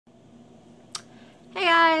Hey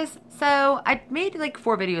guys! So I made like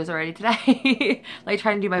 4 videos already today, like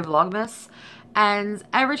trying to do my Vlogmas, and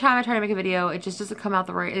every time I try to make a video, it just doesn't come out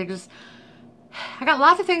the right. I got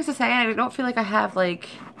lots of things to say, and I don't feel like I have like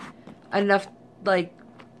enough, like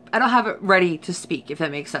I don't have it ready to speak, if that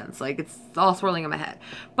makes sense. Like it's all swirling in my head.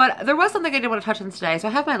 But there was something I did want to touch on today. So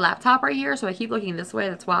I have my laptop right here, so I keep looking this way.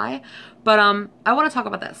 That's why. But I want to talk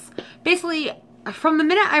about this. Basically, from the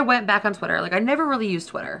minute I went back on Twitter, like I never really used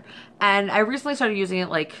Twitter, and I recently started using it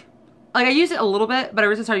like I used it a little bit, but I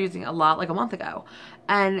recently started using it a lot like a month ago.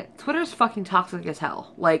 And Twitter's fucking toxic as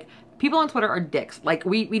hell. Like people on Twitter are dicks. Like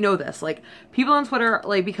we know this. Like people on Twitter,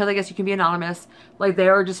 like because I guess you can be anonymous, like they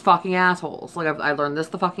are just fucking assholes. Like I learned this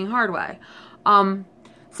the fucking hard way.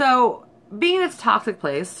 So being in this toxic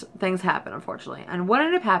place, things happen unfortunately. And what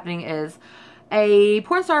ended up happening is a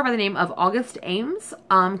porn star by the name of August Ames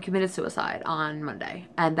committed suicide on Monday,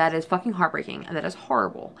 and that is fucking heartbreaking, and that is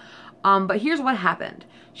horrible. But here's what happened.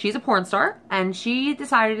 She's a porn star, and she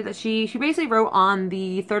decided that she basically wrote on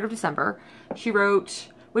the 3rd of December, she wrote,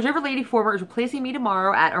 "Whichever lady former is replacing me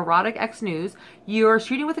tomorrow at Erotic X News, you're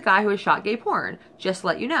shooting with a guy who has shot gay porn. Just to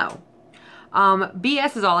let you know.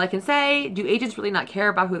 BS is all I can say. Do agents really not care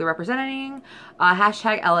about who they're representing?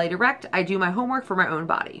 Hashtag LA Direct. I do my homework for my own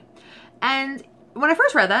body." And when I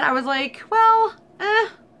first read that, I was like, well,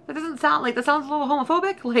 that doesn't sound like, that sounds a little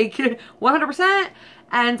homophobic, like 100%.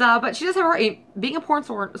 And, but she does have a right, being a porn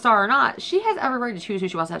star or not, she has every right to choose who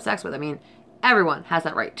she wants to have sex with. I mean, everyone has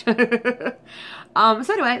that right.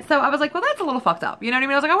 So anyway, so I was like, well, that's a little fucked up. You know what I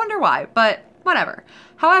mean? I was like, I wonder why, but whatever.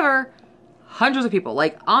 However, hundreds of people,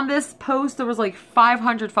 like on this post, there was like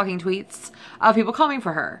 500 fucking tweets of people coming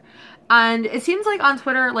for her. And it seems like on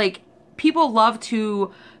Twitter, like people love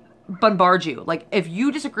to bombard you. Like if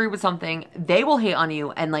you disagree with something, they will hate on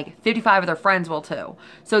you, and like 55 of their friends will too.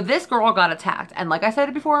 So this girl got attacked, and like I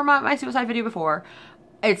said before in my suicide video before,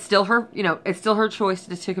 it's still her, you know, it's still her choice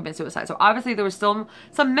to commit suicide. So obviously there was still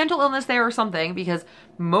some mental illness there or something, because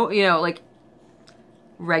you know, like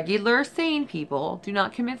regular sane people do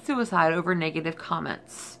not commit suicide over negative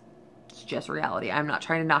comments. It's just reality. I'm not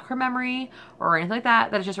trying to knock her memory or anything like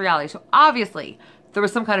that. That is just reality. So obviously there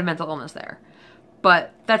was some kind of mental illness there.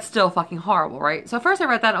 But that's still fucking horrible, right? So first I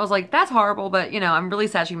read that and I was like, that's horrible, but you know, I'm really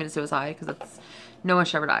sad she committed suicide, because that's, no one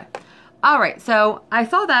should ever die. Alright, so I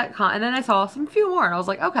saw that, and then I saw some few more, and I was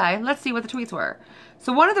like, okay, let's see what the tweets were.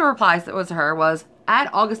 So one of the replies that was to her was,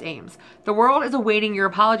 "At August Ames, the world is awaiting your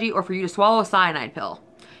apology or for you to swallow a cyanide pill.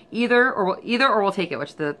 Either or we'll take it,"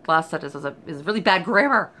 which the last sentence is really bad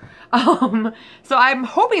grammar. So I'm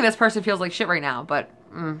hoping this person feels like shit right now, but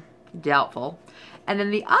doubtful. And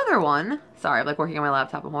then the other one, sorry, I'm like working on my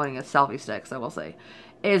laptop, I'm holding a selfie stick, so we'll see,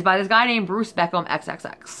 is by this guy named Bruce Beckham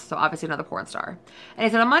XXX. So obviously another porn star. And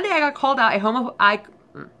he said, on Monday I got called out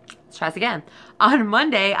let's try this again. On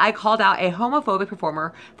Monday, I called out a homophobic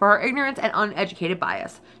performer for her ignorance and uneducated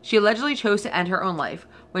bias. She allegedly chose to end her own life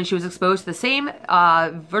when she was exposed to the same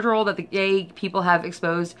vitriol that the gay people have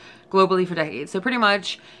exposed globally for decades. So pretty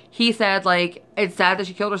much, he said, like, it's sad that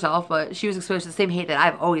she killed herself, but she was exposed to the same hate that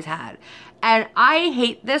I've always had. And I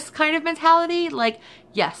hate this kind of mentality. Like,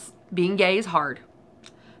 yes, being gay is hard.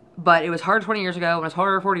 But it was hard 20 years ago, and it's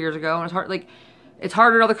harder 40 years ago, and it's hard, like, it's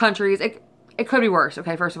harder in other countries. It could be worse,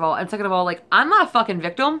 okay, first of all. And second of all, like, I'm not a fucking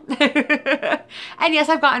victim. And yes,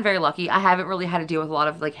 I've gotten very lucky. I haven't really had to deal with a lot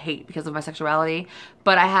of, like, hate because of my sexuality.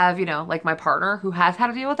 But I have, you know, like, my partner who has had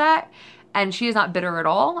to deal with that. And she is not bitter at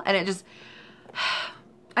all. And it just,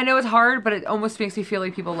 I know it's hard, but it almost makes me feel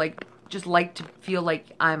like people, like, just like to feel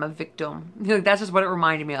like I'm a victim. Like, that's just what it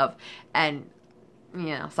reminded me of. And, you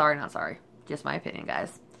know, sorry, not sorry. Just my opinion,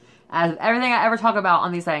 guys. As everything I ever talk about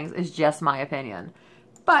on these things is just my opinion.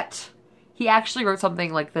 But he actually wrote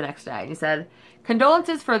something like the next day, and he said,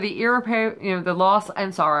 "Condolences for the the loss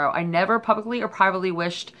and sorrow. I never publicly or privately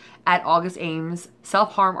wished at August Ames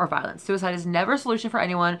self-harm or violence. Suicide is never a solution for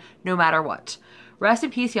anyone, no matter what. Rest in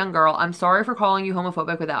peace, young girl. I'm sorry for calling you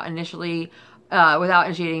homophobic without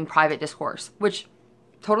initiating private discourse." Which,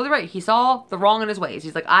 totally right. He saw the wrong in his ways.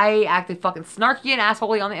 He's like, I acted fucking snarky and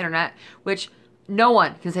assholey on the internet, which no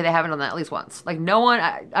one can say they haven't done that at least once. Like, no one,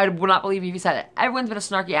 I would not believe if you said it. Everyone's been a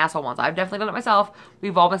snarky asshole once. I've definitely done it myself.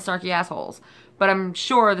 We've all been snarky assholes. But I'm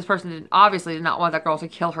sure this person obviously did not want that girl to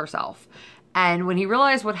kill herself. And when he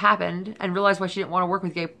realized what happened and realized why she didn't want to work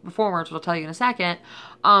with gay performers, which I'll tell you in a second,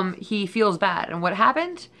 he feels bad. And what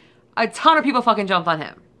happened? A ton of people fucking jumped on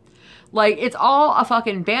him. Like, it's all a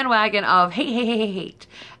fucking bandwagon of hate, hate, hate, hate, hate.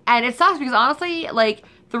 And it sucks because honestly, like,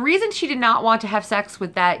 the reason she did not want to have sex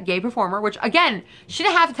with that gay performer, which again, she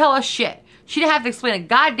didn't have to tell us shit. She didn't have to explain a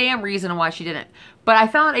goddamn reason why she didn't. But I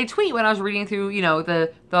found a tweet when I was reading through, you know,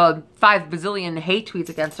 the 5 bazillion hate tweets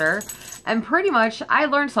against her. And pretty much I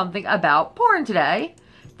learned something about porn today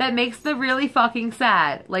that makes me really fucking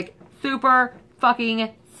sad. Like, super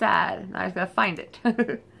fucking sad. I just gotta find it.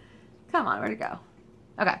 Come on, where'd it go?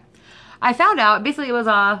 Okay. I found out, basically it was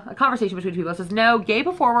a conversation between people. It says, no, gay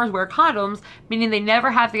performers wear condoms, meaning they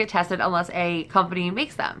never have to get tested unless a company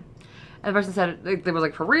makes them. And the person said, they were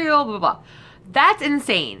like, for real, blah, blah, blah. That's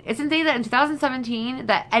insane. It's insane that in 2017,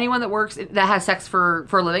 that anyone that works, that has sex for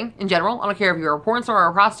a living, in general, I don't care if you're a porn star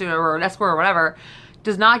or a prostitute or an escort or whatever,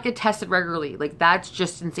 does not get tested regularly. Like, that's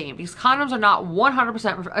just insane. Because condoms are not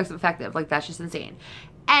 100% effective. Like, that's just insane.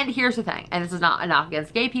 And here's the thing, and this is not a knock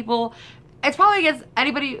against gay people. It's probably against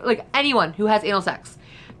anybody, like anyone who has anal sex.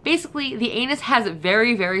 Basically, the anus has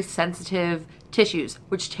very, very sensitive tissues,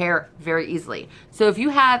 which tear very easily. So if you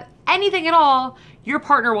have anything at all, your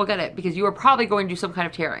partner will get it because you are probably going to do some kind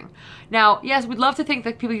of tearing. Now, yes, we'd love to think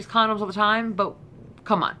that people use condoms all the time, but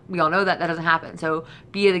come on. We all know that that doesn't happen. So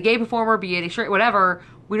be it a gay performer, be it a straight, whatever,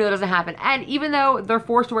 we know that doesn't happen. And even though they're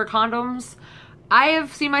forced to wear condoms, I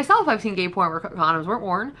have seen myself, I've seen gay porn where condoms weren't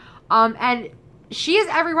worn. And she has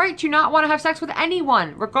every right to not want to have sex with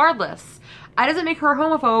anyone, regardless. It doesn't make her a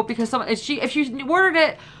homophobe because someone, if she worded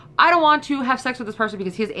it, I don't want to have sex with this person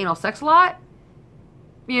because he has anal sex a lot,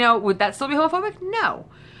 you know, would that still be homophobic? No.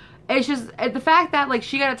 It's just the fact that, like,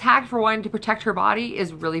 she got attacked for wanting to protect her body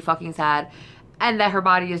is really fucking sad. And that her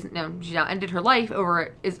body is, you know, she now ended her life over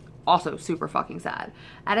it is also super fucking sad.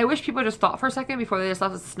 And I wish people just thought for a second before they just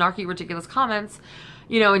left the snarky, ridiculous comments,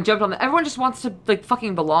 you know, and jumped on the, everyone just wants to, like,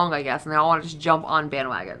 fucking belong, I guess, and they all want to just jump on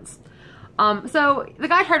bandwagons. So the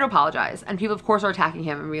guy tried to apologize, and people, of course, are attacking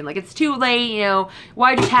him and being like, it's too late, you know,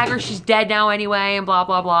 why'd you tag her? She's dead now anyway, and blah,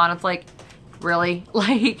 blah, blah. And it's like, really?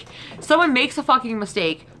 Like, someone makes a fucking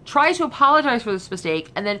mistake, tries to apologize for this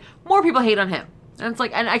mistake, and then more people hate on him. And it's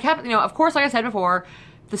like, and I kept, you know, of course, like I said before,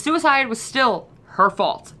 the suicide was still her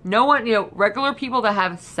fault. No one, you know, regular people that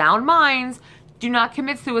have sound minds do not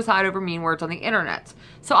commit suicide over mean words on the internet.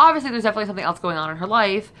 So obviously there's definitely something else going on in her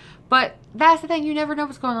life, but that's the thing, you never know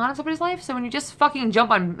what's going on in somebody's life. So when you just fucking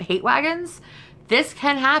jump on hate wagons, this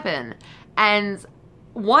can happen. And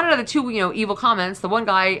one out of the two, you know, evil comments, the one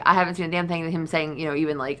guy, I haven't seen a damn thing of him saying, you know,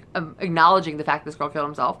 even like acknowledging the fact this girl killed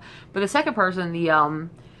himself. But the second person, the,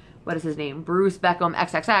 what is his name? Bruce Beckham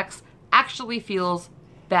XXX, actually feels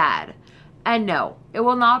bad. And no, it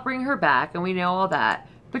will not bring her back, and we know all that.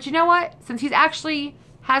 But you know what? Since he's actually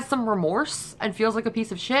has some remorse and feels like a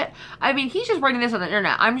piece of shit, I mean, he's just writing this on the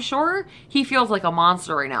internet. I'm sure he feels like a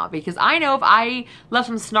monster right now, because I know if I left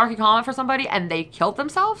some snarky comment for somebody and they killed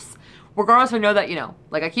themselves, regardless if I know that, you know,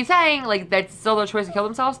 like I keep saying, like, that's still their choice to kill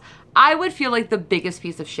themselves, I would feel like the biggest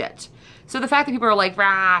piece of shit. So the fact that people are like,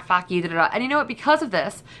 rah, fuck you, da, da, da. And you know what? Because of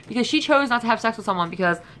this, because she chose not to have sex with someone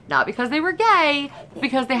because, not because they were gay,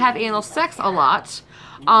 because they have anal sex a lot,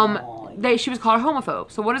 she was called a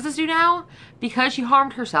homophobe. So what does this do now? Because she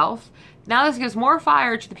harmed herself, now this gives more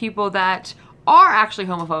fire to the people that are actually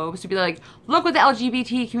homophobes to be like, look what the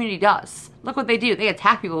LGBT community does. Look what they do. They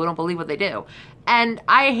attack people who don't believe what they do. And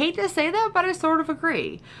I hate to say that, but I sort of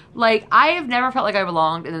agree. Like, I have never felt like I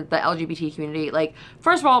belonged in the LGBT community. Like,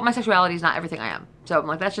 first of all, my sexuality is not everything I am. So I'm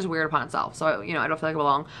like, that's just weird upon itself. So, you know, I don't feel like I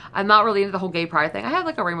belong. I'm not really into the whole gay pride thing. I have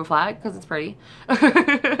like a rainbow flag because it's pretty.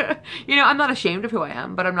 You know, I'm not ashamed of who I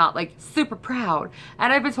am, but I'm not like super proud.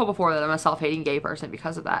 And I've been told before that I'm a self-hating gay person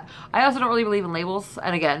because of that. I also don't really believe in labels.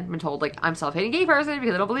 And again, I've been told like I'm a self-hating gay person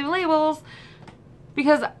because I don't believe in labels.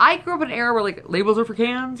 Because I grew up in an era where like labels are for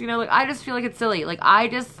cans, you know, like I just feel like it's silly. Like I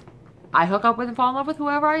hook up with and fall in love with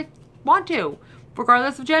whoever I want to,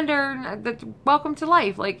 regardless of gender. Welcome to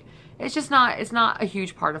life. Like it's just not, it's not a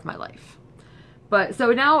huge part of my life. But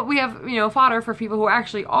so now we have, you know, fodder for people who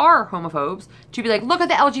actually are homophobes to be like, look at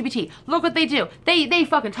the LGBT, look what they do. They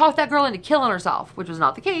fucking talked that girl into killing herself, which was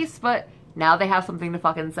not the case, but now they have something to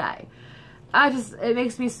fucking say. It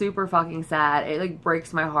makes me super fucking sad. It like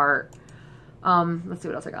breaks my heart. Let's see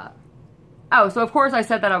what else I got. Oh, so of course I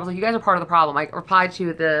said that I was like, you guys are part of the problem. I replied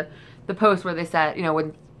to the post where they said, you know,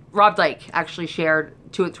 when Rob Dyke actually shared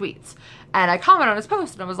 2 tweets. And I commented on his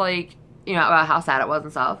post and I was like, you know, about how sad it was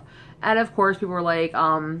and stuff. And of course people were like,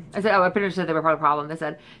 I said, oh, I pretty much said they were part of the problem. They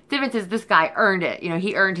said, difference is this guy earned it. You know,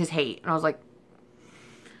 he earned his hate. And I was like,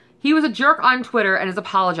 he was a jerk on Twitter and is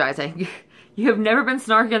apologizing. You have never been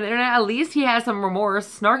snarky on the internet. At least he has some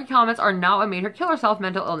remorse. Snarky comments are not what made her kill herself.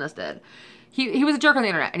 Mental illness did. He was a jerk on the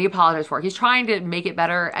internet and he apologized for it. He's trying to make it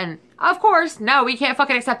better. And of course, no, we can't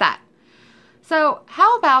fucking accept that. So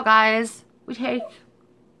how about, guys, we take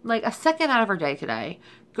like a second out of our day today,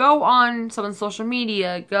 go on someone's social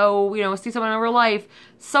media, go, you know, see someone in real life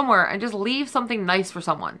somewhere and just leave something nice for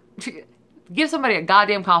someone. Give somebody a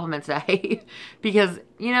goddamn compliment today. Because,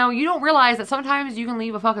 you know, you don't realize that sometimes you can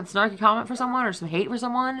leave a fucking snarky comment for someone or some hate for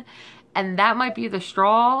someone, and that might be the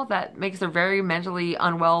straw that makes their very mentally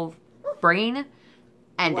unwell brain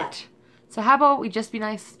end it. So how about we just be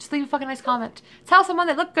nice? Just leave a fucking nice comment. Tell someone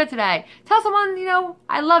they look good today. Tell someone, you know,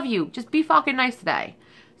 I love you. Just be fucking nice today.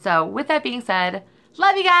 So with that being said,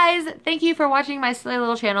 love you guys. Thank you for watching my silly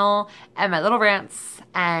little channel and my little rants.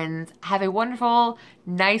 And have a wonderful,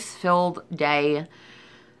 nice-filled day.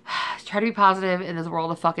 Try to be positive in this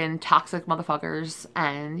world of fucking toxic motherfuckers.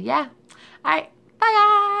 And yeah. Alright.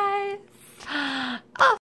 Bye, guys.